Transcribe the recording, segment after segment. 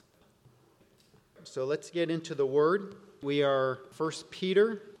So let's get into the Word. We are 1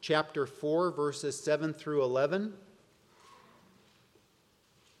 Peter chapter 4, verses 7 through 11.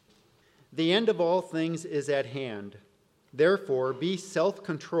 The end of all things is at hand. Therefore, be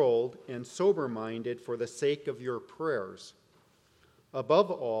self-controlled and sober-minded for the sake of your prayers.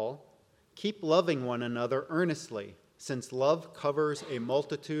 Above all, keep loving one another earnestly, since love covers a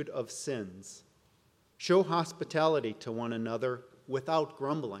multitude of sins. Show hospitality to one another without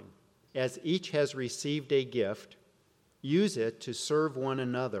grumbling. As each has received a gift, use it to serve one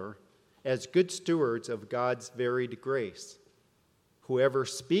another as good stewards of God's varied grace. Whoever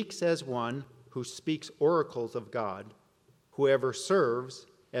speaks as one who speaks oracles of God, whoever serves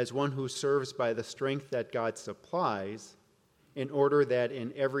as one who serves by the strength that God supplies, in order that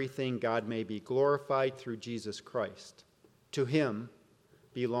in everything God may be glorified through Jesus Christ. To him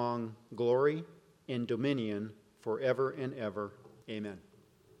belong glory and dominion forever and ever. Amen.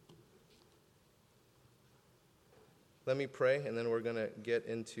 Let me pray, and then we're going to get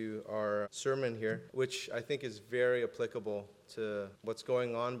into our sermon here, which I think is very applicable to what's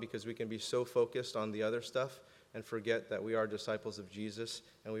going on, because we can be so focused on the other stuff and forget that we are disciples of Jesus,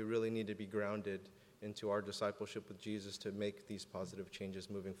 and we really need to be grounded into our discipleship with Jesus to make these positive changes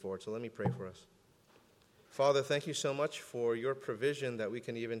moving forward. So let me pray for us. Father, thank you so much for your provision that we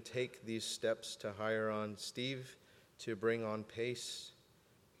can even take these steps to hire on Steve, to bring on Pace.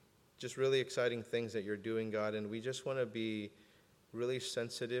 Just really exciting things that you're doing, God, and we just want to be really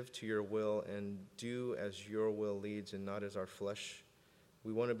sensitive to your will and do as your will leads and not as our flesh.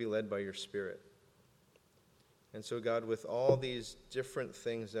 We want to be led by your Spirit. And so, God, with all these different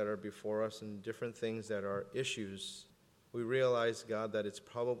things that are before us and different things that are issues, we realize, God, that it's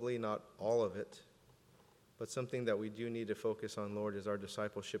probably not all of it, but something that we do need to focus on, Lord, is our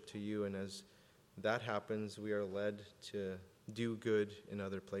discipleship to you. And as that happens, we are led to do good in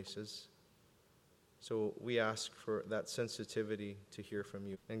other places. So we ask for that sensitivity to hear from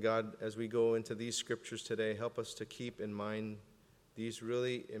you. And God, as we go into these scriptures today, help us to keep in mind these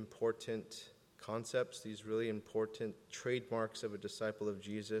really important concepts, these really important trademarks of a disciple of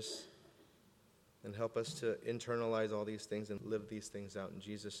Jesus, and help us to internalize all these things and live these things out in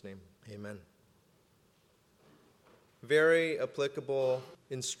Jesus' name. Amen. Very applicable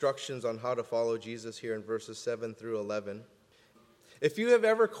instructions on how to follow Jesus here in verses 7 through 11. If you have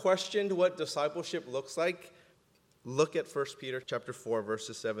ever questioned what discipleship looks like, look at 1 Peter chapter 4,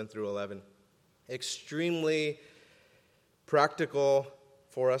 verses 7 through 11. Extremely practical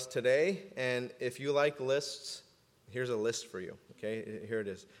for us today, and if you like lists, here's a list for you, okay? Here it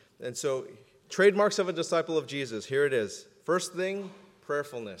is. And so, trademarks of a disciple of Jesus, here it is. First thing,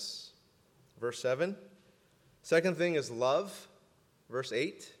 prayerfulness, verse 7. Second thing is love, verse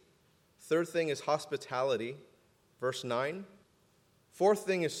 8. Third thing is hospitality, verse 9. Fourth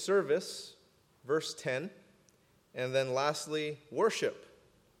thing is service, verse 10. And then lastly, worship,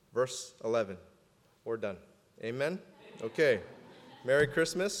 verse 11. We're done. Amen? Okay. Merry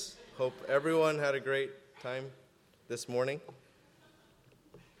Christmas. Hope everyone had a great time this morning.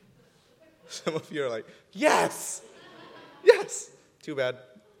 Some of you are like, yes! Yes! Too bad.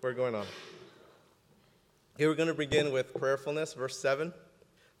 We're going on. Here we're going to begin with prayerfulness, verse 7.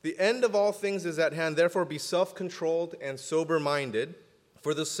 The end of all things is at hand, therefore be self-controlled and sober-minded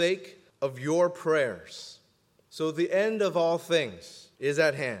for the sake of your prayers. So the end of all things is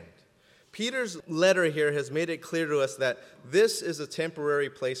at hand. Peter's letter here has made it clear to us that this is a temporary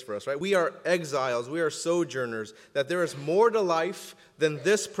place for us, right? We are exiles, we are sojourners, that there is more to life than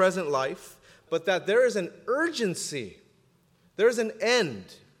this present life, but that there is an urgency, there's an end.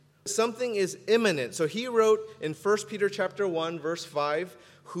 Something is imminent. So he wrote in 1 Peter chapter 1, verse 5,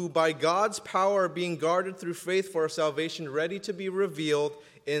 who by God's power are being guarded through faith for our salvation, ready to be revealed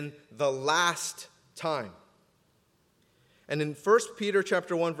in the last time. And in 1 Peter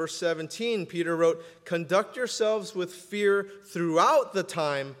chapter 1, verse 17, Peter wrote, conduct yourselves with fear throughout the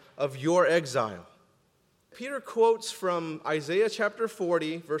time of your exile. Peter quotes from Isaiah chapter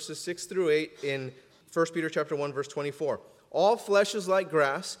 40, verses 6 through 8 in 1 Peter chapter 1, verse 24. All flesh is like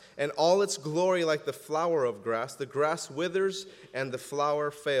grass, and all its glory like the flower of grass. The grass withers, and the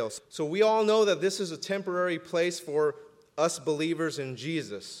flower fails. So we all know that this is a temporary place for us believers in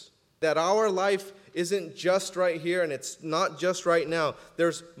Jesus. That our life isn't just right here, and it's not just right now.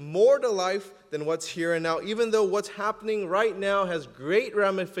 There's more to life than what's here and now, even though what's happening right now has great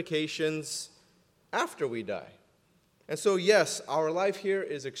ramifications after we die. And so, yes, our life here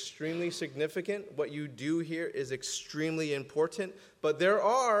is extremely significant. What you do here is extremely important. But there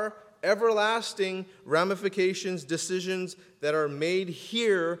are everlasting ramifications, decisions that are made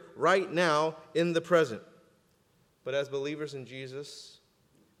here right now in the present. But as believers in Jesus,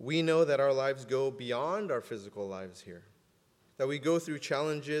 we know that our lives go beyond our physical lives here. That we go through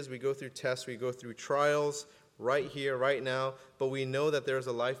challenges, we go through tests, we go through trials right here, right now, but we know that there's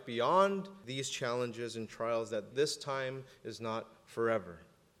a life beyond these challenges and trials, that this time is not forever.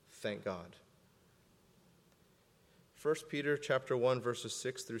 Thank God. 1 Peter chapter 1, verses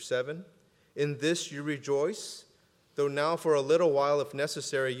 6 through 7. In this you rejoice, though now for a little while, if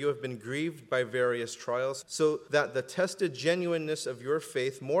necessary, you have been grieved by various trials, so that the tested genuineness of your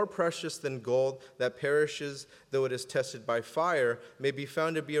faith, more precious than gold that perishes though it is tested by fire, may be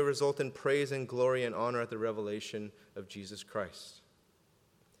found to be a result in praise and glory and honor at the revelation of Jesus Christ.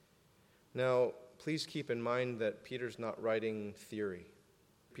 Now, please keep in mind that Peter's not writing theory.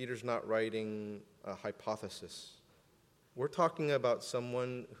 Peter's not writing a hypothesis. We're talking about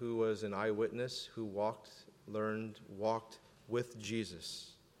someone who was an eyewitness, who walked with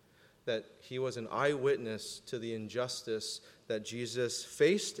Jesus. That he was an eyewitness to the injustice that Jesus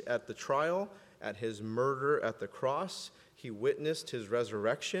faced at the trial, at his murder at the cross. He witnessed his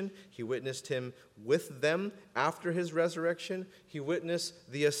resurrection. He witnessed him with them after his resurrection. He witnessed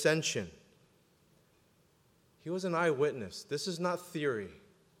the ascension. He was an eyewitness. This is not theory.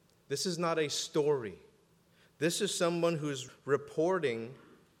 This is not a story. This is someone who's reporting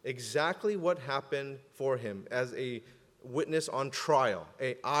exactly what happened for him as a witness on trial,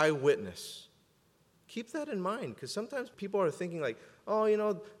 an eyewitness. Keep that in mind, because sometimes people are thinking like,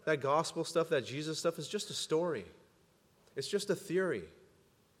 oh, that gospel stuff, that Jesus stuff is just a story. It's just a theory.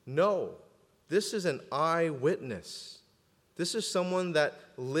 No, this is an eyewitness. This is someone that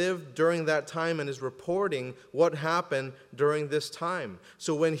lived during that time and is reporting what happened during this time.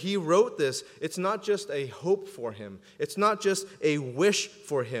 So when he wrote this, it's not just a hope for him. It's not just a wish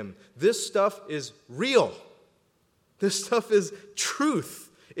for him. This stuff is real. This stuff is truth.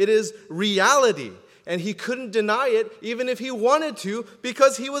 It is reality. And he couldn't deny it even if he wanted to,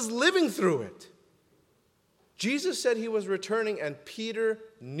 because he was living through it. Jesus said he was returning, and Peter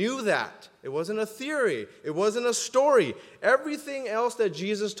knew that. It wasn't a theory. It wasn't a story. Everything else that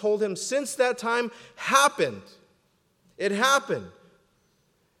Jesus told him since that time happened. It happened.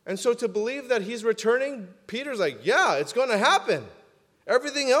 And so to believe that he's returning, Peter's like, yeah, it's going to happen.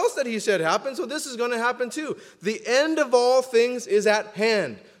 Everything else that he said happened, so this is going to happen too. The end of all things is at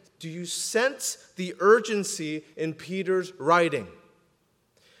hand. Do you sense the urgency in Peter's writing?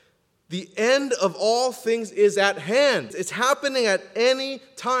 The end of all things is at hand. It's happening at any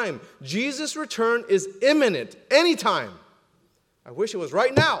time. Jesus' return is imminent, anytime. I wish it was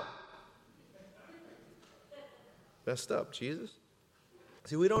right now. Messed up, Jesus.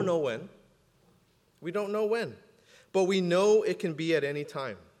 See, we don't know when. We don't know when. But we know it can be at any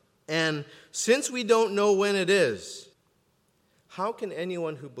time. And since we don't know when it is, how can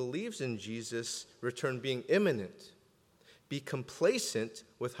anyone who believes in Jesus' return being imminent be complacent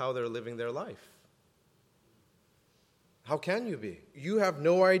with how they're living their life? How can you be? You have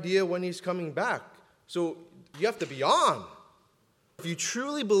no idea when he's coming back. So you have to be on. If you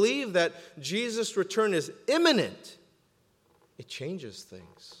truly believe that Jesus' return is imminent, it changes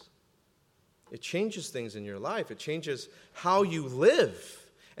things. It changes things in your life. It changes how you live.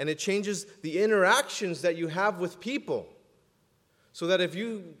 And it changes the interactions that you have with people. So that if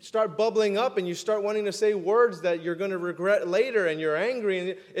you start bubbling up and you start wanting to say words that you're going to regret later and you're angry,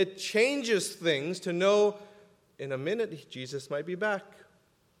 and it changes things to know in a minute Jesus might be back.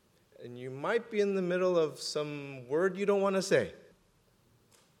 And you might be in the middle of some word you don't want to say.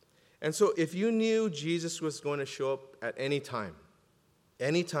 And so if you knew Jesus was going to show up at any time,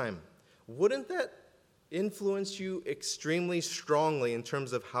 wouldn't that influence you extremely strongly in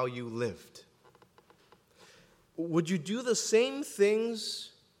terms of how you lived? Would you do the same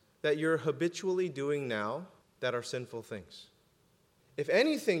things that you're habitually doing now that are sinful things? If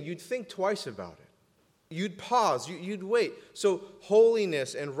anything, you'd think twice about it. You'd pause, you'd wait. So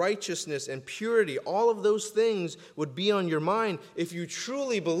holiness and righteousness and purity, all of those things would be on your mind if you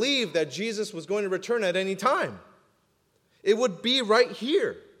truly believed that Jesus was going to return at any time. It would be right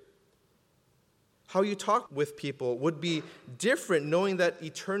here. How you talk with people would be different, knowing that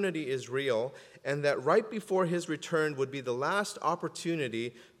eternity is real and that right before his return would be the last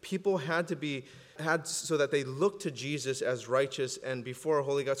opportunity people had so that they looked to Jesus as righteous and before a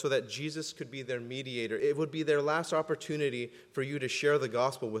holy God, so that Jesus could be their mediator. It would be their last opportunity for you to share the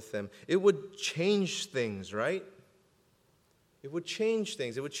gospel with them. It would change things, right? It would change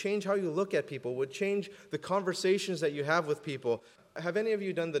things. It would change how you look at people. It would change the conversations that you have with people. Have any of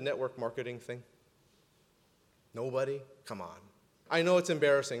you done the network marketing thing? Nobody? Come on. I know it's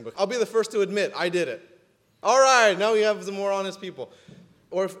embarrassing, but I'll be the first to admit I did it. All right, now we have some more honest people.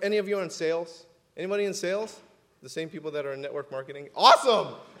 Or if any of you are in sales. Anybody in sales? The same people that are in network marketing?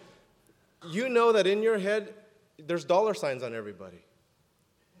 Awesome! You know that in your head, there's dollar signs on everybody,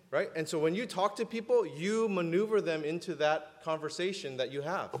 right? And so when you talk to people, you maneuver them into that conversation that you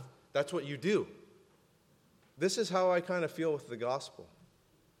have. That's what you do. This is how I kind of feel with the gospel.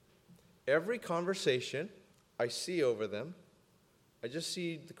 Every conversation I see over them, I just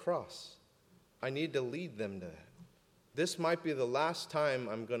see the cross. I need to lead them to that. This might be the last time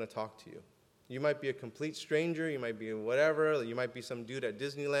I'm going to talk to you. You might be a complete stranger. You might be whatever. You might be some dude at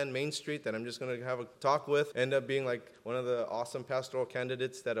Disneyland Main Street that I'm just going to have a talk with, end up being like one of the awesome pastoral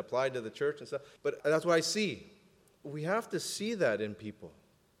candidates that applied to the church and stuff. But that's what I see. We have to see that in people.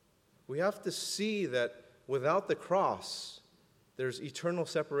 We have to see that without the cross, there's eternal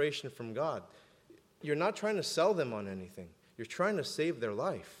separation from God. You're not trying to sell them on anything. You're trying to save their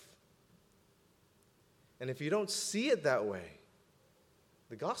life. And if you don't see it that way,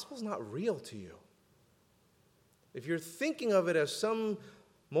 the gospel's not real to you. If you're thinking of it as some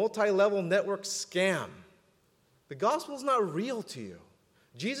multi-level network scam, the gospel's not real to you.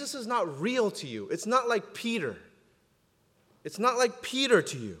 Jesus is not real to you. It's not like Peter. It's not like Peter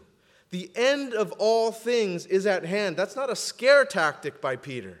to you. The end of all things is at hand. That's not a scare tactic by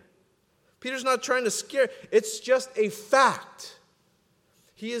Peter. Peter's not trying to scare. It's just a fact.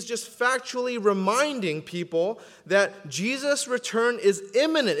 He is just factually reminding people that Jesus' return is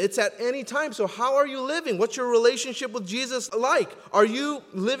imminent. It's at any time. So how are you living? What's your relationship with Jesus like? Are you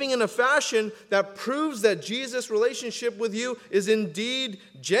living in a fashion that proves that Jesus' relationship with you is indeed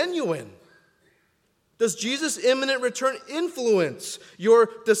genuine? Does Jesus' imminent return influence your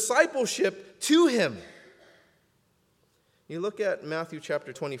discipleship to him? You look at Matthew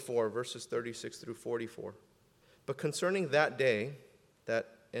chapter 24, verses 36 through 44. But concerning that day, that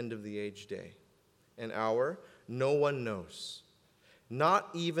end of the age day, an hour, no one knows, not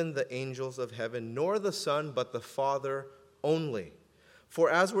even the angels of heaven, nor the Son, but the Father only. For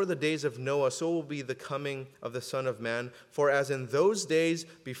as were the days of Noah, so will be the coming of the Son of Man. For as in those days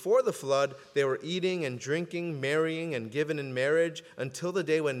before the flood, they were eating and drinking, marrying and given in marriage, until the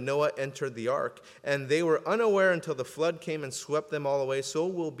day when Noah entered the ark. And they were unaware until the flood came and swept them all away. So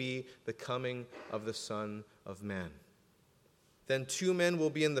will be the coming of the Son of Man. Then 2 men will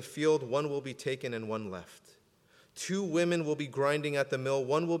be in the field, one will be taken and one left. 2 women will be grinding at the mill,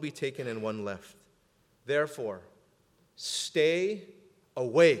 one will be taken and one left. Therefore, stay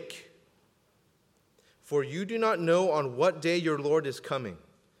awake, for you do not know on what day your Lord is coming.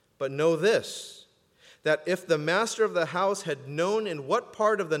 But know this, that if the master of the house had known in what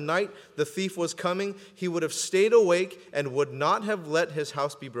part of the night the thief was coming, he would have stayed awake and would not have let his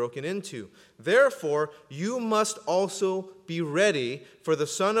house be broken into. Therefore, you must also be ready, for the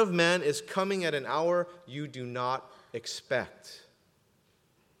Son of Man is coming at an hour you do not expect.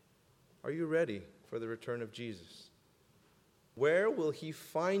 Are you ready for the return of Jesus? Where will he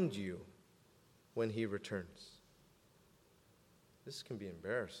find you when he returns? This can be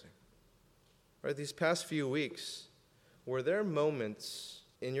embarrassing. Right, these past few weeks, were there moments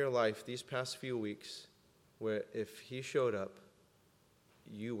in your life, these past few weeks, where if he showed up,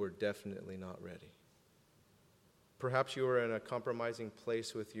 you were definitely not ready? Perhaps you were in a compromising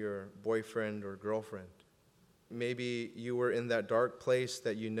place with your boyfriend or girlfriend. Maybe you were in that dark place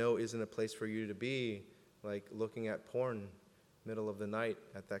that you know isn't a place for you to be, like looking at porn middle of the night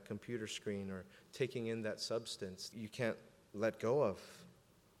at that computer screen, or taking in that substance you can't let go of.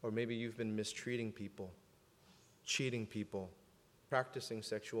 Or maybe you've been mistreating people, cheating people, practicing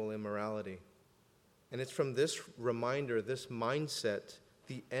sexual immorality. And it's from this reminder, this mindset,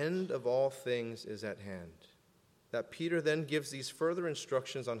 the end of all things is at hand, that Peter then gives these further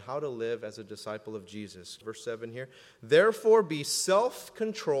instructions on how to live as a disciple of Jesus. Verse 7 here, therefore be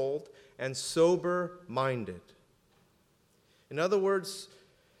self-controlled and sober-minded. In other words,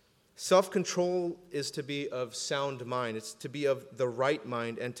 self-control is to be of sound mind. It's to be of the right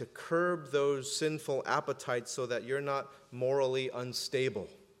mind and to curb those sinful appetites so that you're not morally unstable.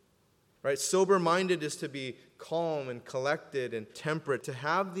 Right? Sober-minded is to be calm and collected and temperate, to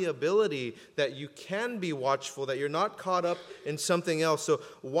have the ability that you can be watchful, that you're not caught up in something else. So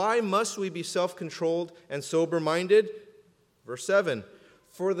why must we be self-controlled and sober-minded? Verse 7,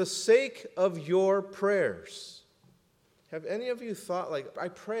 for the sake of your prayers. Have any of you thought, like, I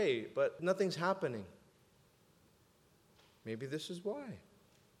pray, but nothing's happening? Maybe this is why.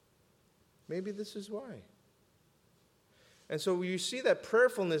 Maybe this is why. And so you see that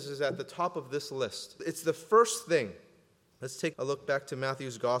prayerfulness is at the top of this list. It's the first thing. Let's take a look back to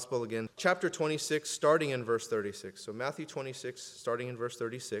Matthew's gospel again. Chapter 26, starting in verse 36. So Matthew 26, starting in verse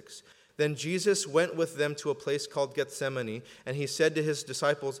 36. Then Jesus went with them to a place called Gethsemane, and he said to his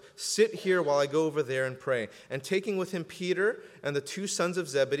disciples, "Sit here while I go over there and pray." And taking with him Peter and the two sons of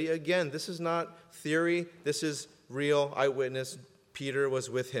Zebedee, again, this is not theory, this is real eyewitness. Peter was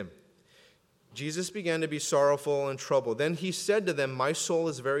with him. Jesus began to be sorrowful and troubled. Then he said to them, "My soul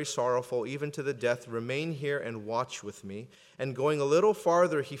is very sorrowful, even to the death. Remain here and watch with me." And going a little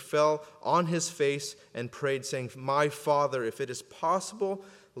farther, he fell on his face and prayed, saying, "My Father, if it is possible,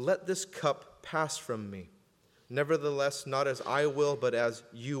 let this cup pass from me. Nevertheless, not as I will, but as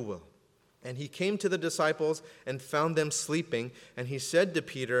you will." And he came to the disciples and found them sleeping. And he said to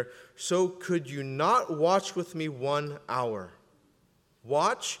Peter, "So could you not watch with me 1 hour?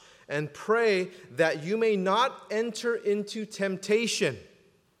 Watch and pray that you may not enter into temptation.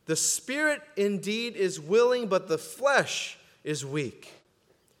 The spirit indeed is willing, but the flesh is weak."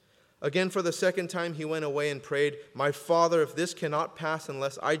 Again, for the second time, he went away and prayed, "My Father, if this cannot pass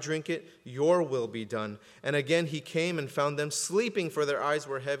unless I drink it, your will be done." And again he came and found them sleeping, for their eyes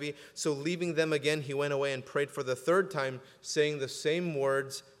were heavy. So leaving them again, he went away and prayed for the third time, saying the same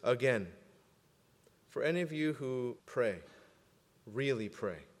words again. For any of you who pray, really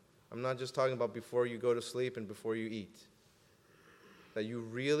pray, I'm not just talking about before you go to sleep and before you eat, that you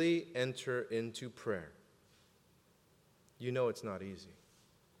really enter into prayer, you know it's not easy.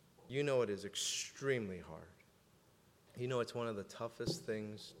 You know it is extremely hard. You know it's one of the toughest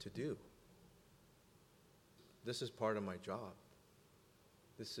things to do. This is part of my job.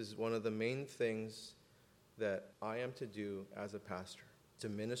 This is one of the main things that I am to do as a pastor, to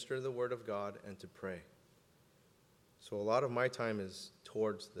minister the Word of God and to pray. So a lot of my time is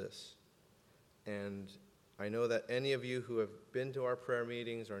towards this. And I know that any of you who have been to our prayer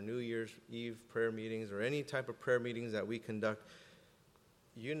meetings, our New Year's Eve prayer meetings, or any type of prayer meetings that we conduct,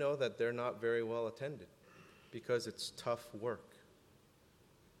 you know that they're not very well attended because it's tough work.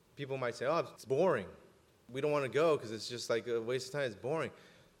 People might say, "Oh, it's boring. We don't want to go because it's just like a waste of time. It's boring."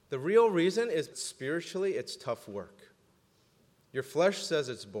 The real reason is spiritually it's tough work. Your flesh says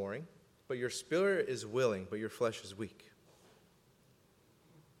it's boring, but your spirit is willing, but your flesh is weak.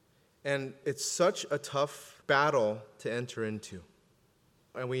 And it's such a tough battle to enter into.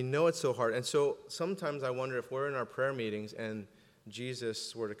 And we know it's so hard. And so sometimes I wonder if we're in our prayer meetings and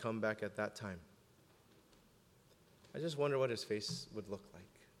Jesus were to come back at that time. I just wonder what his face would look like.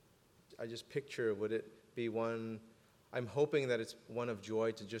 I just picture, would it be one, I'm hoping that it's one of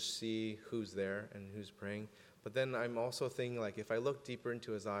joy to just see who's there and who's praying. But then I'm also thinking, like, if I look deeper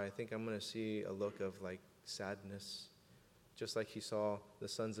into his eye, I think I'm going to see a look of, like, sadness. Just like he saw the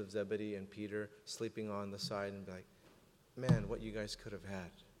sons of Zebedee and Peter sleeping on the side and be like, "Man, what you guys could have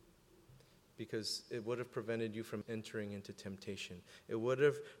had." Because it would have prevented you from entering into temptation. It would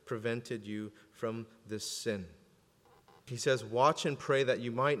have prevented you from this sin. He says, "Watch and pray that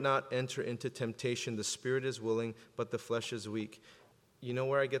you might not enter into temptation. The spirit is willing, but the flesh is weak." You know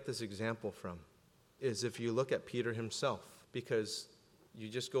where I get this example from? Is if you look at Peter himself. Because you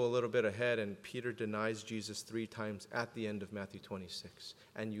just go a little bit ahead and Peter denies Jesus 3 times at the end of Matthew 26.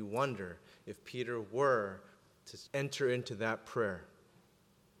 And you wonder if Peter were to enter into that prayer,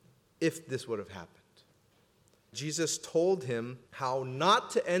 if this would have happened. Jesus told him how not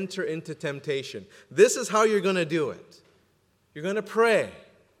to enter into temptation. This is how you're going to do it. You're going to pray.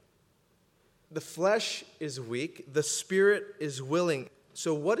 The flesh is weak. The spirit is willing.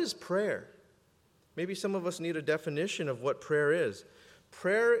 So what is prayer? Maybe some of us need a definition of what prayer is.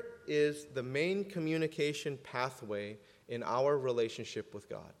 Prayer is the main communication pathway in our relationship with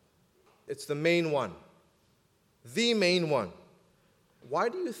God. It's the main one. The main one. Why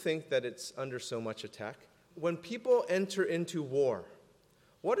do you think that it's under so much attack? When people enter into war,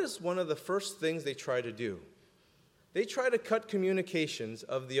 what is one of the first things they try to do? They try to cut communications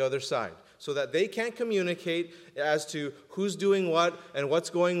of the other side so that they can't communicate as to who's doing what and what's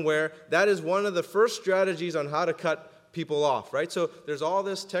going where. That is one of the first strategies on how to cut people off, right? So there's all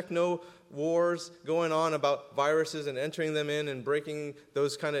this techno wars going on about viruses and entering them in and breaking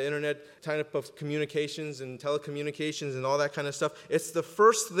those kind of internet type of communications and telecommunications and all that kind of stuff. It's the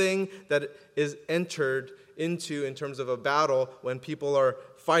first thing that is entered into in terms of a battle when people are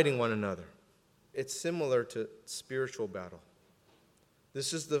fighting one another. It's similar to spiritual battle.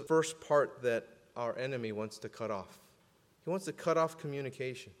 This is the first part that our enemy wants to cut off. He wants to cut off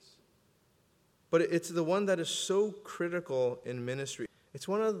communications. But it's the one that is so critical in ministry. It's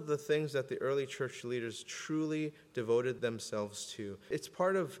one of the things that the early church leaders truly devoted themselves to. It's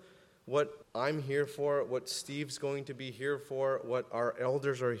part of what I'm here for, what Steve's going to be here for, what our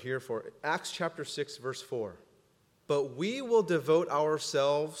elders are here for. Acts chapter 6, verse 4. But we will devote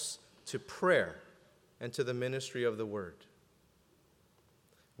ourselves to prayer and to the ministry of the word.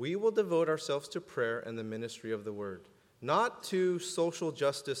 We will devote ourselves to prayer and the ministry of the word, not to social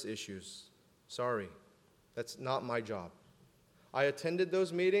justice issues. Sorry, that's not my job. I attended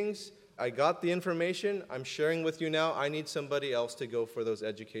those meetings. I got the information. I'm sharing with you now. I need somebody else to go for those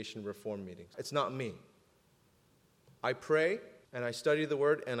education reform meetings. It's not me. I pray and I study the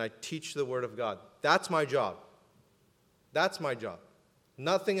word and I teach the word of God. That's my job. That's my job.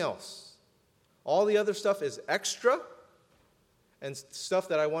 Nothing else. All the other stuff is extra and stuff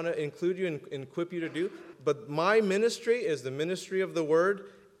that I want to include you and equip you to do. But my ministry is the ministry of the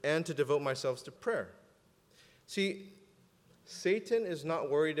word and to devote myself to prayer. See, Satan is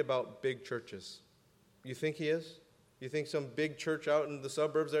not worried about big churches. You think he is? You think some big church out in the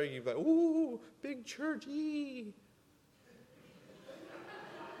suburbs there, you're like, ooh, big church, He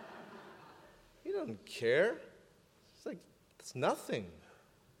doesn't care. It's like, it's nothing.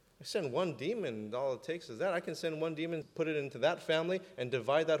 I send one demon, all it takes is that. I can send one demon, put it into that family, and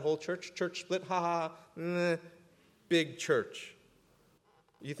divide that whole church. Church split, big church.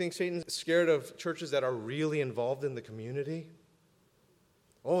 You think Satan's scared of churches that are really involved in the community?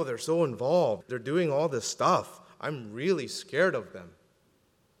 Oh, they're so involved. They're doing all this stuff. I'm really scared of them.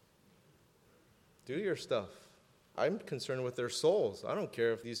 Do your stuff. I'm concerned with their souls. I don't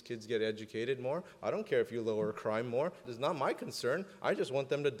care if these kids get educated more. I don't care if you lower crime more. It's not my concern. I just want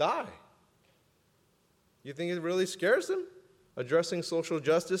them to die. You think it really scares him? Addressing social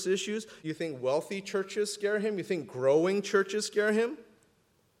justice issues? You think wealthy churches scare him? You think growing churches scare him?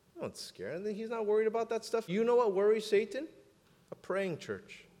 Don't scare him. He's not worried about that stuff. You know what worries Satan? A praying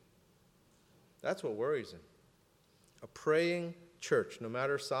church. That's what worries him. A praying church. No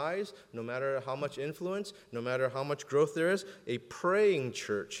matter size, no matter how much influence, no matter how much growth there is, a praying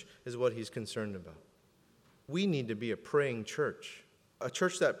church is what he's concerned about. We need to be a praying church. A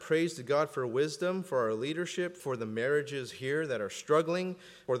church that prays to God for wisdom, for our leadership, for the marriages here that are struggling,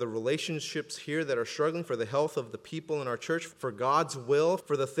 for the relationships here that are struggling, for the health of the people in our church, for God's will,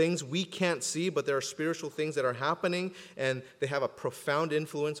 for the things we can't see, but there are spiritual things that are happening, and they have a profound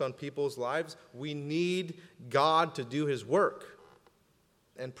influence on people's lives. We need God to do his work.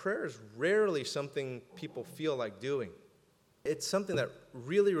 And prayer is rarely something people feel like doing. It's something that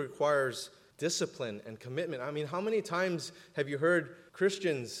really requires discipline and commitment. I mean, how many times have you heard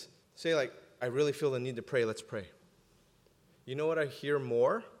Christians say, like, I really feel the need to pray, let's pray? You know what I hear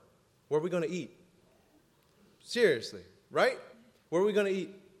more? Where are we going to eat? Seriously, right? Where are we going to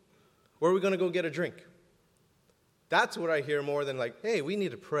eat? Where are we going to go get a drink? That's what I hear more than like, hey, we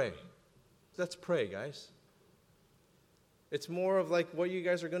need to pray. Let's pray, guys. It's more of like what you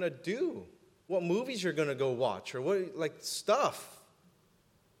guys are going to do, what movies you're going to go watch, or what, like, stuff.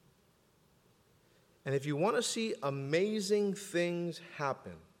 And if you want to see amazing things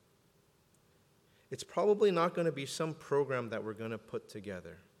happen, it's probably not going to be some program that we're going to put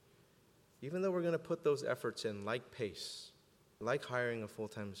together. Even though we're going to put those efforts in, like PACE, like hiring a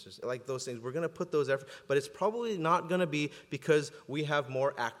full-time assistant, like those things, we're going to put those efforts, but it's probably not going to be because we have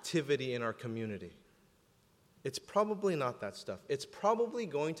more activity in our community. It's probably not that stuff. It's probably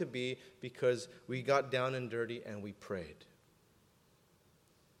going to be because we got down and dirty and we prayed.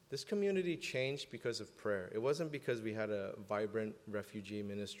 This community changed because of prayer. It wasn't because we had a vibrant refugee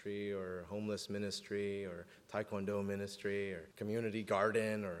ministry or homeless ministry or taekwondo ministry or community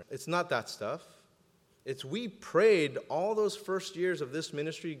garden. It's not that stuff. It's we prayed all those first years of this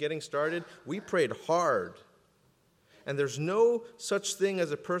ministry getting started. We prayed hard. And there's no such thing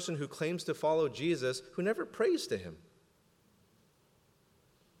as a person who claims to follow Jesus who never prays to him.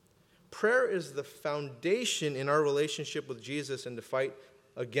 Prayer is the foundation in our relationship with Jesus and to fight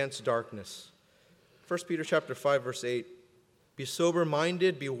against darkness. 1 Peter chapter 5, verse 8. Be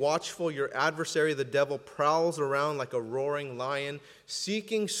sober-minded, be watchful. Your adversary, the devil, prowls around like a roaring lion,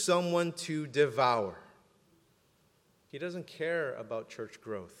 seeking someone to devour. He doesn't care about church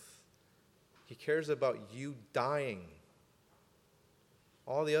growth. He cares about you dying.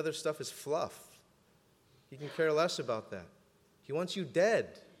 All the other stuff is fluff. He can care less about that. He wants you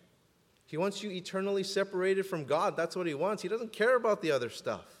dead. He wants you eternally separated from God. That's what he wants. He doesn't care about the other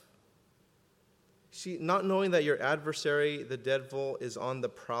stuff. See, not knowing that your adversary, the devil, is on the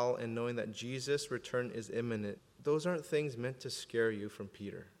prowl and knowing that Jesus' return is imminent, those aren't things meant to scare you from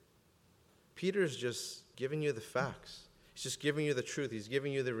Peter. Peter's just giving you the facts. He's just giving you the truth. He's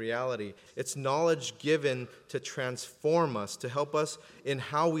giving you the reality. It's knowledge given to transform us, to help us in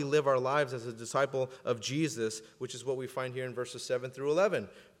how we live our lives as a disciple of Jesus, which is what we find here in verses 7 through 11.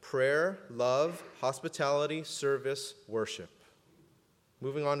 Prayer, love, hospitality, service, worship.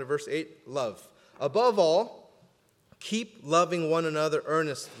 Moving on to verse 8, love. Above all, keep loving one another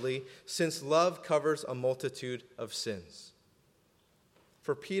earnestly, since love covers a multitude of sins.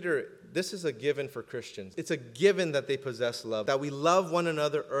 For Peter, this is a given for Christians. It's a given that they possess love, that we love one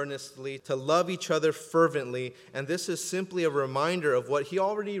another earnestly, to love each other fervently, and this is simply a reminder of what he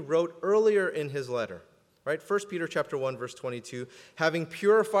already wrote earlier in his letter. Right? 1 Peter chapter 1, verse 22, having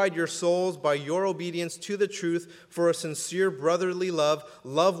purified your souls by your obedience to the truth for a sincere brotherly love,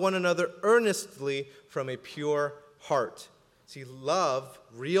 love one another earnestly from a pure heart. See, love,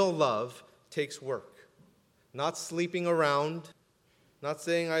 real love, takes work. Not sleeping around, not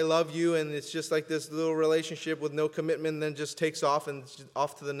saying I love you and it's just like this little relationship with no commitment and then just takes off and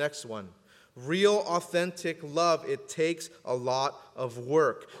off to the next one. Real, authentic love, it takes a lot of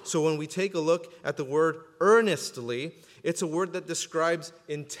work. So when we take a look at the word earnestly, it's a word that describes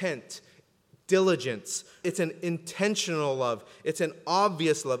intent, diligence. It's an intentional love. It's an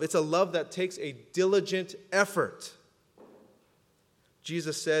obvious love. It's a love that takes a diligent effort.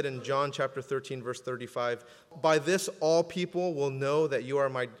 Jesus said in John chapter 13, verse 35, by this all people will know that you are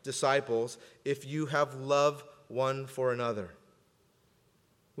my disciples if you have love one for another.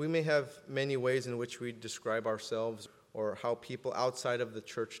 We may have many ways in which we describe ourselves or how people outside of the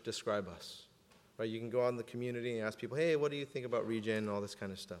church describe us. Right? You can go out in the community and ask people, hey, what do you think about Regen and all this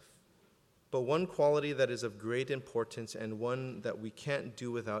kind of stuff. But one quality that is of great importance and one that we can't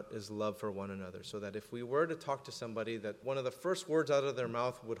do without is love for one another. So that if we were to talk to somebody, that one of the first words out of their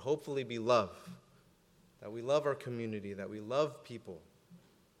mouth would hopefully be love. That we love our community, that we love people.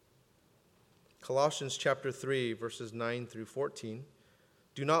 Colossians chapter 3, verses 9 through 14.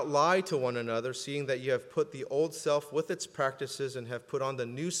 Do not lie to one another, seeing that you have put the old self with its practices and have put on the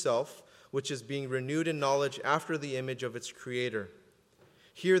new self, which is being renewed in knowledge after the image of its creator.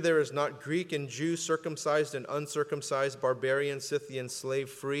 Here there is not Greek and Jew, circumcised and uncircumcised, barbarian, Scythian, slave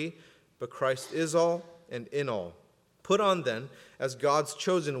free, but Christ is all and in all. Put on then, as God's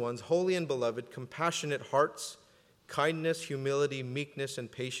chosen ones, holy and beloved, compassionate hearts, kindness, humility, meekness, and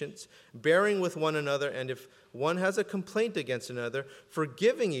patience, bearing with one another, and if one has a complaint against another,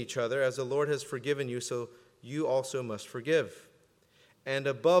 forgiving each other as the Lord has forgiven you, so you also must forgive. And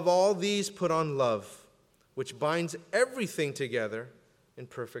above all these put on love, which binds everything together in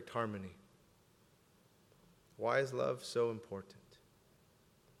perfect harmony. Why is love so important?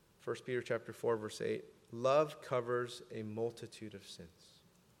 1 Peter chapter 4, verse 8, love covers a multitude of sins.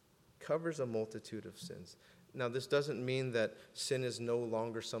 Covers a multitude of sins. Now, this doesn't mean that sin is no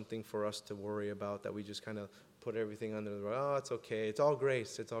longer something for us to worry about, that we just kind of put everything under the rug. Oh, it's okay. It's all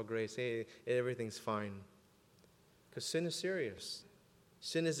grace. It's all grace. Hey, everything's fine. Because sin is serious.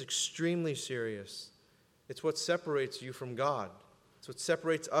 Sin is extremely serious. It's what separates you from God. It's what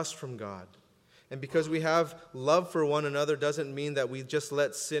separates us from God. And because we have love for one another doesn't mean that we just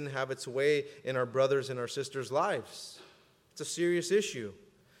let sin have its way in our brothers and our sisters' lives. It's a serious issue.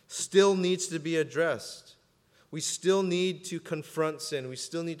 Still needs to be addressed. We still need to confront sin. We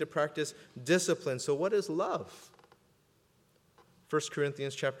still need to practice discipline. So what is love? 1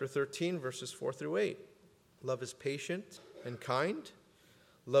 Corinthians chapter 13, verses 4 through 8. Love is patient and kind.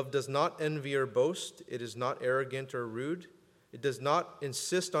 Love does not envy or boast. It is not arrogant or rude. It does not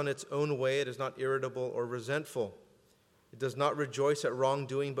insist on its own way. It is not irritable or resentful. It does not rejoice at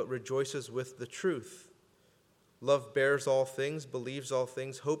wrongdoing, but rejoices with the truth. Love bears all things, believes all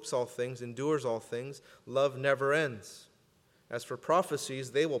things, hopes all things, endures all things. Love never ends. As for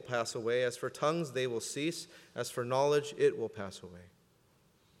prophecies, they will pass away. As for tongues, they will cease. As for knowledge, it will pass away.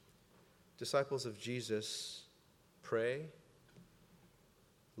 Disciples of Jesus pray,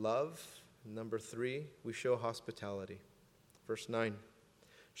 love. Number 3, we show hospitality. Verse 9,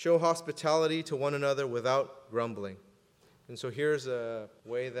 show hospitality to one another without grumbling. And so here's a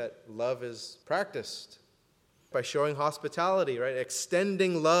way that love is practiced. By showing hospitality, right?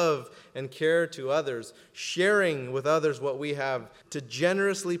 Extending love and care to others, sharing with others what we have, to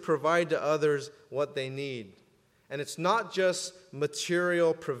generously provide to others what they need. And it's not just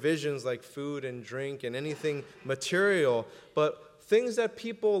material provisions like food and drink and anything material, but things that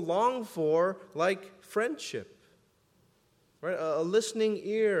people long for, like friendship, right? A listening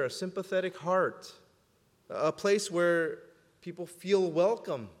ear, a sympathetic heart, a place where people feel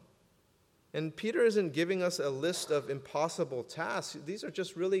welcome. And Peter isn't giving us a list of impossible tasks. These are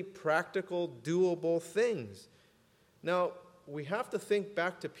just really practical, doable things. Now, we have to think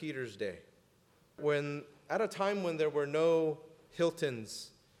back to Peter's day, when at a time when there were no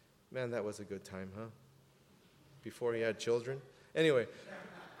Hiltons. Man, that was a good time, huh? Before he had children. Anyway,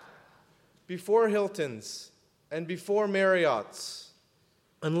 before Hiltons and before Marriott's,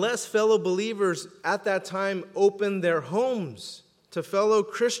 unless fellow believers at that time opened their homes to fellow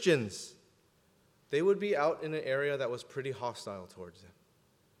Christians, they would be out in an area that was pretty hostile towards them.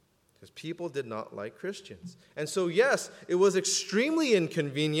 because people did not like Christians. And so, yes, it was extremely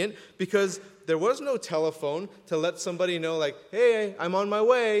inconvenient because there was no telephone to let somebody know, like, hey, I'm on my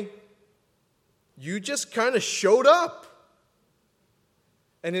way. You just kind of showed up.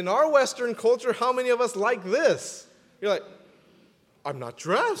 And in our Western culture, how many of us like this? You're like, I'm not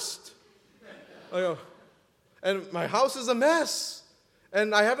dressed. And my house is a mess.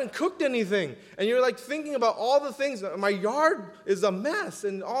 And I haven't cooked anything. And you're like thinking about all the things. My yard is a mess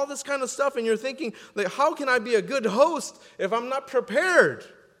and all this kind of stuff. And you're thinking, like, how can I be a good host if I'm not prepared?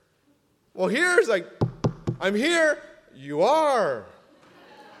 Well, here's like, I'm here. You are.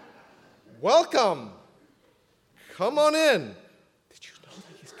 Welcome. Come on in. Did you know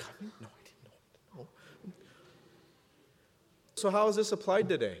that he's coming? No, I didn't know. No. So how is this applied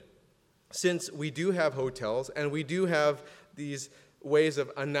today? Since we do have hotels and we do have these ways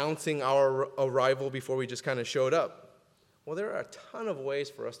of announcing our arrival before we just kind of showed up. Well, there are a ton of ways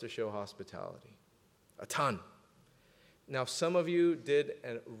for us to show hospitality. A ton. Now, some of you did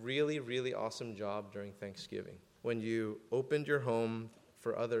a really, really awesome job during Thanksgiving when you opened your home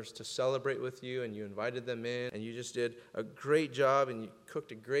for others to celebrate with you and you invited them in and you just did a great job and you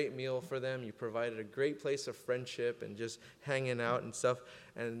cooked a great meal for them. You provided a great place of friendship and just hanging out and stuff.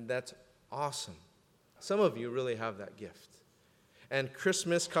 And that's awesome. Some of you really have that gift. And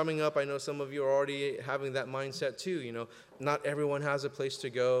Christmas coming up, I know some of you are already having that mindset too. You know, not everyone has a place to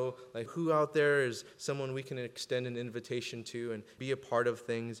go. Like, who out there is someone we can extend an invitation to and be a part of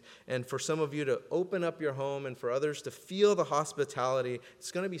things? And for some of you to open up your home and for others to feel the hospitality,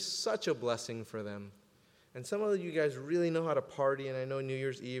 it's going to be such a blessing for them. And some of you guys really know how to party, and I know New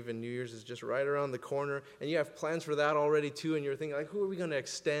Year's Eve and New Year's is just right around the corner, and you have plans for that already too, and you're thinking, like, who are we going to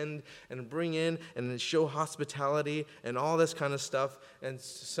extend and bring in and show hospitality and all this kind of stuff, and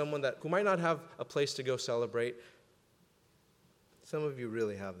someone who might not have a place to go celebrate. Some of you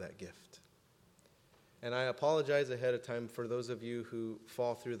really have that gift. And I apologize ahead of time for those of you who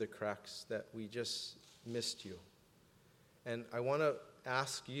fall through the cracks that we just missed you. And I want to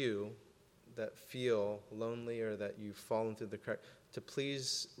ask you that feel lonely or that you've fallen through the crack, to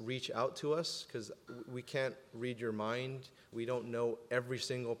please reach out to us, because we can't read your mind. We don't know every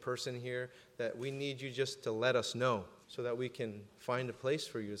single person here. That we need you just to let us know so that we can find a place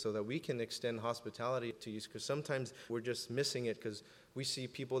for you, so that we can extend hospitality to you, because sometimes we're just missing it because we see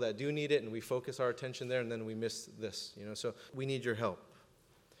people that do need it and we focus our attention there and then we miss this, so we need your help.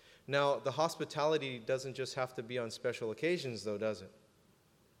 Now, the hospitality doesn't just have to be on special occasions though, does it?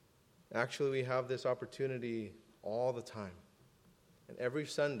 Actually, we have this opportunity all the time. And every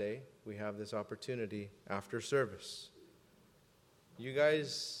Sunday, we have this opportunity after service. You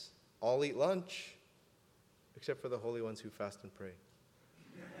guys all eat lunch, except for the holy ones who fast and pray.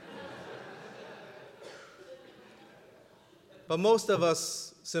 But most of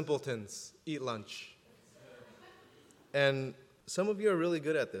us simpletons eat lunch. And some of you are really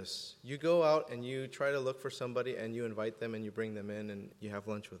good at this. You go out and you try to look for somebody and you invite them and you bring them in and you have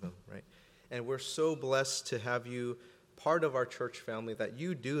lunch with them, right? And we're so blessed to have you part of our church family that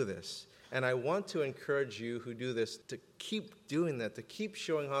you do this. And I want to encourage you who do this to keep doing that, to keep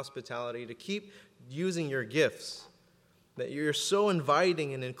showing hospitality, to keep using your gifts. That you're so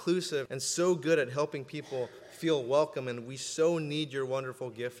inviting and inclusive and so good at helping people feel welcome. And we so need your wonderful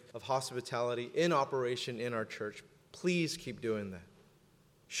gift of hospitality in operation in our church. Please keep doing that.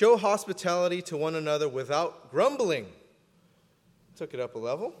 Show hospitality to one another without grumbling. Took it up a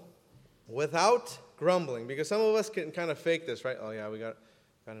level. Without grumbling. Because some of us can kind of fake this, right? Oh, yeah, we got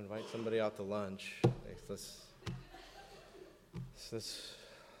to invite somebody out to lunch.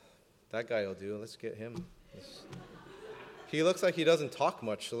 That guy will do. Let's get him. He looks like he doesn't talk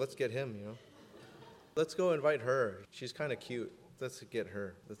much, so let's get him, Let's go invite her. She's kind of cute. Let's get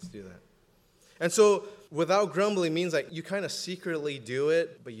her. Let's do that. And so without grumbling means like you kind of secretly do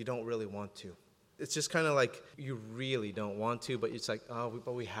it, but you don't really want to. It's just kind of like you really don't want to, but it's like,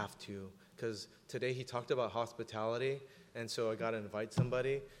 but we have to. Because today he talked about hospitality, and so I got to invite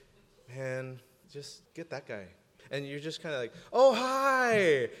somebody. Man, just get that guy. And you're just kind of like, oh,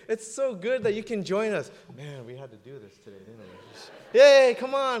 hi. It's so good that you can join us. Man, we had to do this today, didn't we? Yay,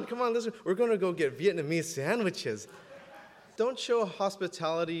 come on. Listen, we're going to go get Vietnamese sandwiches. Don't show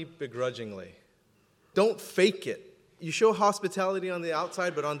hospitality begrudgingly. Don't fake it. You show hospitality on the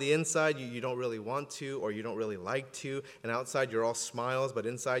outside, but on the inside, you don't really want to, or you don't really like to. And outside, you're all smiles, but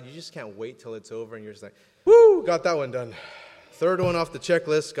inside, you just can't wait till it's over, and you're just like, woo, got that one done. Third one off the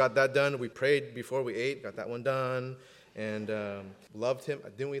checklist, got that done. We prayed before we ate, got that one done. And loved him.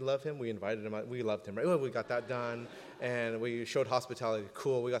 Didn't we love him? We invited him out. We loved him, right? Well, we got that done. And we showed hospitality.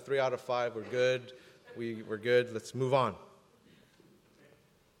 Cool, we got 3 out of 5. We're good. We're good. Let's move on.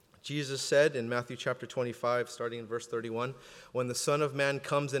 Jesus said in Matthew chapter 25, starting in verse 31, "When the Son of Man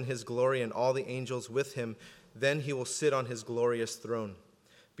comes in his glory and all the angels with him, then he will sit on his glorious throne.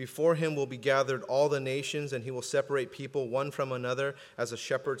 Before him will be gathered all the nations, and he will separate people one from another, as a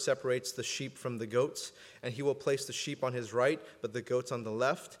shepherd separates the sheep from the goats. And he will place the sheep on his right, but the goats on the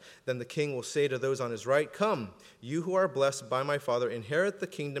left. Then the king will say to those on his right, 'Come, you who are blessed by my Father, inherit the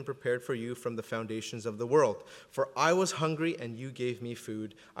kingdom prepared for you from the foundations of the world. For I was hungry, and you gave me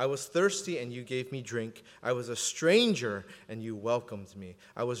food. I was thirsty, and you gave me drink. I was a stranger, and you welcomed me.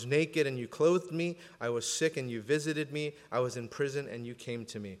 I was naked, and you clothed me. I was sick, and you visited me. I was in prison, and you came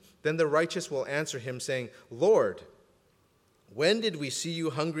to me.' Then the righteous will answer him, saying, 'Lord, when did we see you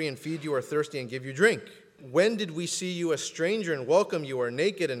hungry and feed you, or thirsty and give you drink? When did we see you a stranger and welcome you, or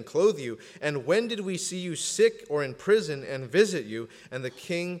naked and clothe you? And when did we see you sick or in prison and visit you?' And the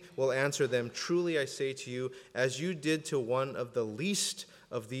king will answer them, 'Truly I say to you, as you did to one of the least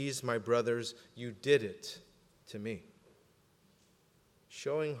of these my brothers, you did it to me.'"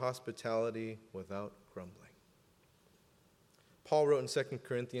 Showing hospitality without grumbling. Paul wrote in 2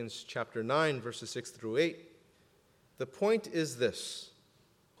 Corinthians chapter 9, verses 6 through 8, "The point is this: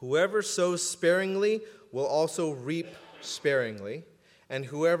 whoever sows sparingly will also reap sparingly, and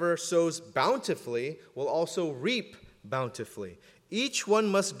whoever sows bountifully will also reap bountifully. Each one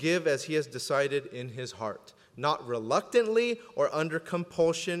must give as he has decided in his heart, not reluctantly or under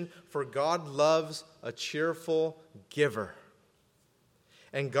compulsion, for God loves a cheerful giver.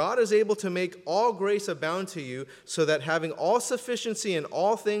 And God is able to make all grace abound to you, so that having all sufficiency in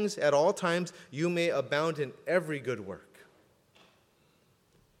all things at all times, you may abound in every good work."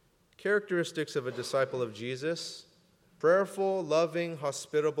 Characteristics of a disciple of Jesus: prayerful, loving,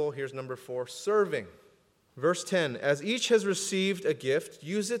 hospitable. Here's number 4, serving. Verse 10, "As each has received a gift,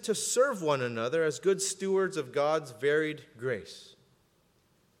 use it to serve one another as good stewards of God's varied grace."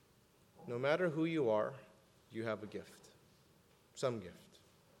 No matter who you are, you have a gift. Some gift.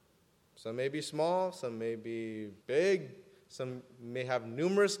 Some may be small, some may be big, some may have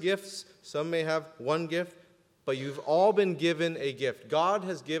numerous gifts, some may have one gift, but you've all been given a gift. God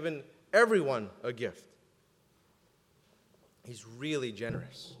has given everyone a gift. He's really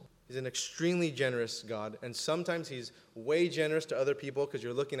generous. He's an extremely generous God, and sometimes he's way generous to other people because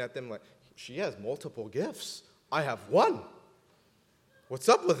you're looking at them like, "She has multiple gifts. I have one. What's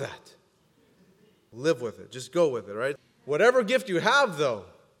up with that?" Live with it. Just go with it, right? Whatever gift you have, though,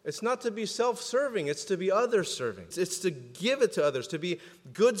 it's not to be self-serving. It's to be other-serving. It's to give it to others, to be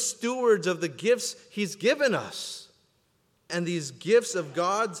good stewards of the gifts he's given us. And these gifts of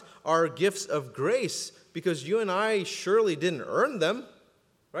God's are gifts of grace, because you and I surely didn't earn them,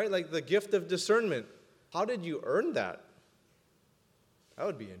 right? Like the gift of discernment. How did you earn that? That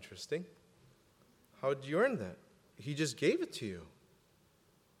would be interesting. How did you earn that? He just gave it to you.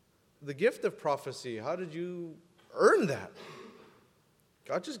 The gift of prophecy, how did you earn that?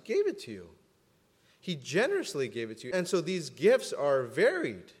 God just gave it to you. He generously gave it to you. And so these gifts are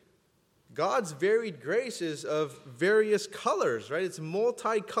varied. God's varied grace is of various colors, right? It's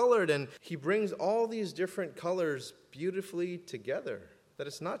multicolored, and he brings all these different colors beautifully together. That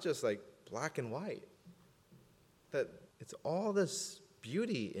it's not just like black and white. That it's all this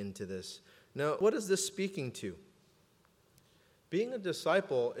beauty into this. Now, what is this speaking to? Being a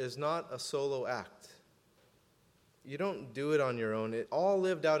disciple is not a solo act. You don't do it on your own. It all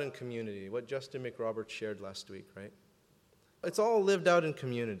lived out in community, what Justin McRoberts shared last week, right? It's all lived out in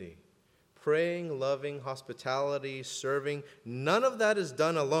community. Praying, loving, hospitality, serving, none of that is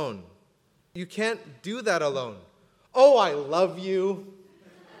done alone. You can't do that alone. "Oh, I love you.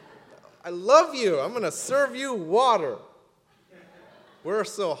 I love you. I'm going to serve you water. We're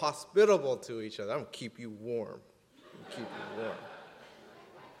so hospitable to each other. I'm going to keep you warm.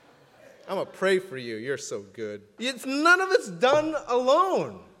 I'm going to pray for you. You're so good." None of it's done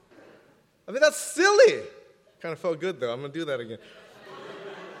alone. I mean, that's silly. Kind of felt good, though. I'm going to do that again.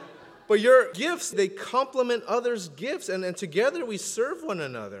 But your gifts, they complement others' gifts, and together we serve one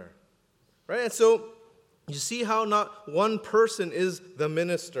another. Right? And so you see how not one person is the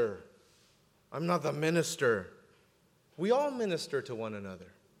minister. I'm not the minister. We all minister to one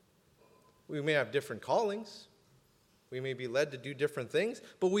another. We may have different callings. We may be led to do different things,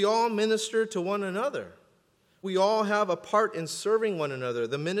 but we all minister to one another. We all have a part in serving one another.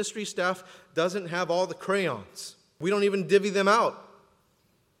 The ministry staff doesn't have all the crayons. We don't even divvy them out.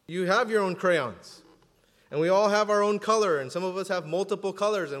 You have your own crayons. And we all have our own color, and some of us have multiple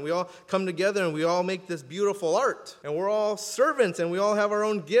colors, and we all come together and we all make this beautiful art. And we're all servants, and we all have our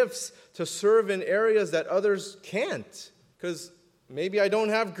own gifts to serve in areas that others can't. Because maybe I don't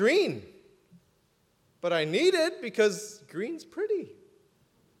have green. But I need it because green's pretty.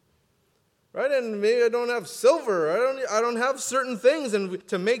 right? And maybe I don't have silver. I don't have certain things. And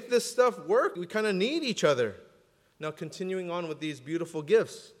to make this stuff work, we kind of need each other. Now, continuing on with these beautiful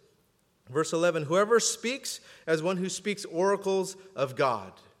gifts. Verse 11, whoever speaks as one who speaks oracles of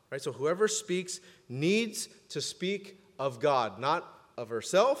God. Right? So whoever speaks needs to speak of God, not of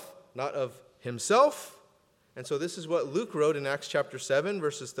herself, not of himself. And so this is what Luke wrote in Acts chapter 7,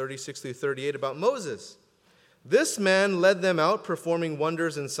 verses 36 through 38 about Moses. This man led them out, performing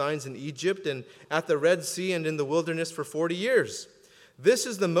wonders and signs in Egypt and at the Red Sea and in the wilderness for 40 years. This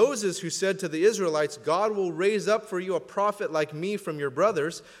is the Moses who said to the Israelites, God will raise up for you a prophet like me from your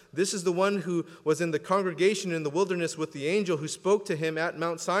brothers. This is the one who was in the congregation in the wilderness with the angel who spoke to him at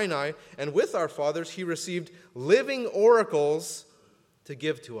Mount Sinai. And with our fathers, he received living oracles to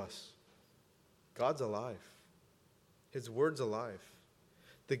give to us. God's alive. His word's alive.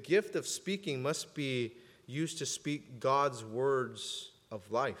 The gift of speaking must be used to speak God's words of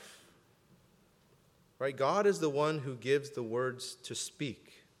life. Right? God is the one who gives the words to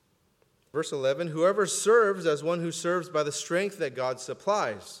speak. Verse 11, whoever serves as one who serves by the strength that God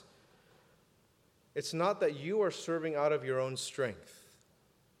supplies. It's not that you are serving out of your own strength.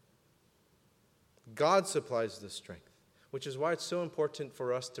 God supplies the strength, which is why it's so important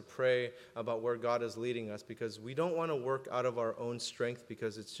for us to pray about where God is leading us, because we don't want to work out of our own strength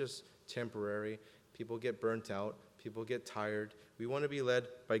because it's just temporary. People get burnt out. People get tired. We want to be led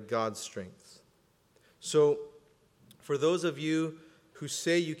by God's strength. So, for those of you who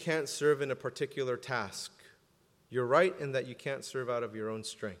say you can't serve in a particular task, you're right in that you can't serve out of your own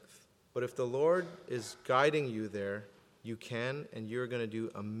strength. But if the Lord is guiding you there, you can, and you're going to do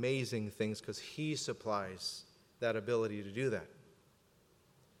amazing things because He supplies that ability to do that.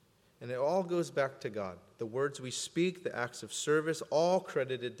 And it all goes back to God. The words we speak, the acts of service, all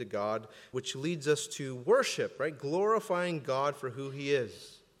credited to God, which leads us to worship, right? Glorifying God for who He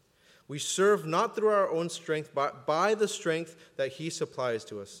is. We serve not through our own strength, but by the strength that He supplies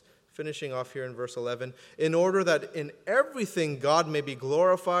to us. Finishing off here in verse 11, in order that in everything God may be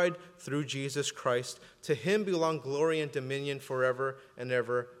glorified through Jesus Christ. To Him belong glory and dominion forever and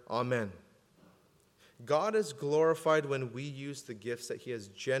ever. Amen. God is glorified when we use the gifts that He has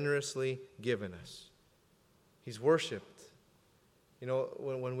generously given us. He's worshipped. You know,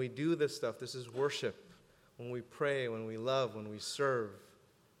 when we do this stuff, this is worship. When we pray, when we love, when we serve,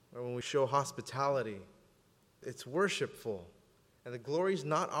 or when we show hospitality, it's worshipful. And the glory is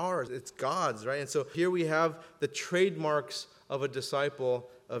not ours, it's God's, right? And so here we have the trademarks of a disciple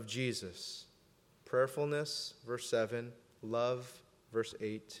of Jesus. Prayerfulness, verse 7. Love, verse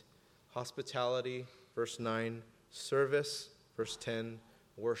 8. Hospitality, verse 9. Service, verse 10.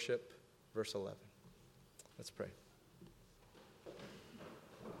 Worship, verse 11. Let's pray.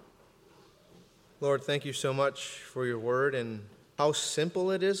 Lord, thank you so much for your word and how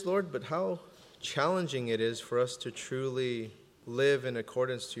simple it is, Lord, but how challenging it is for us to truly live in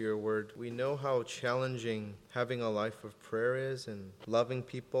accordance to your word. We know how challenging having a life of prayer is, and loving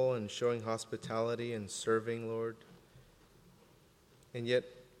people and showing hospitality and serving, Lord. And yet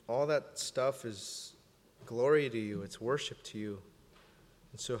all that stuff is glory to you. It's worship to you.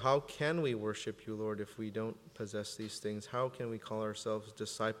 And so how can we worship you, Lord, if we don't possess these things? How can we call ourselves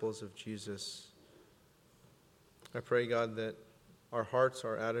disciples of Jesus? I pray, God, that our hearts,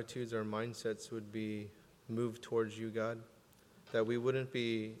 our attitudes, our mindsets would be moved towards you, God, that we wouldn't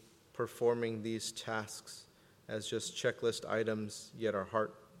be performing these tasks as just checklist items, yet our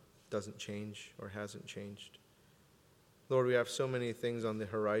heart doesn't change or hasn't changed. Lord, we have so many things on the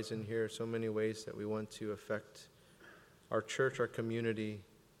horizon here, so many ways that we want to affect our church, our community,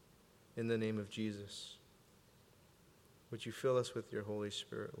 in the name of Jesus. Would you fill us with your Holy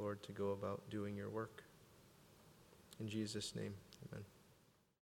Spirit, Lord, to go about doing your work? In Jesus' name, amen.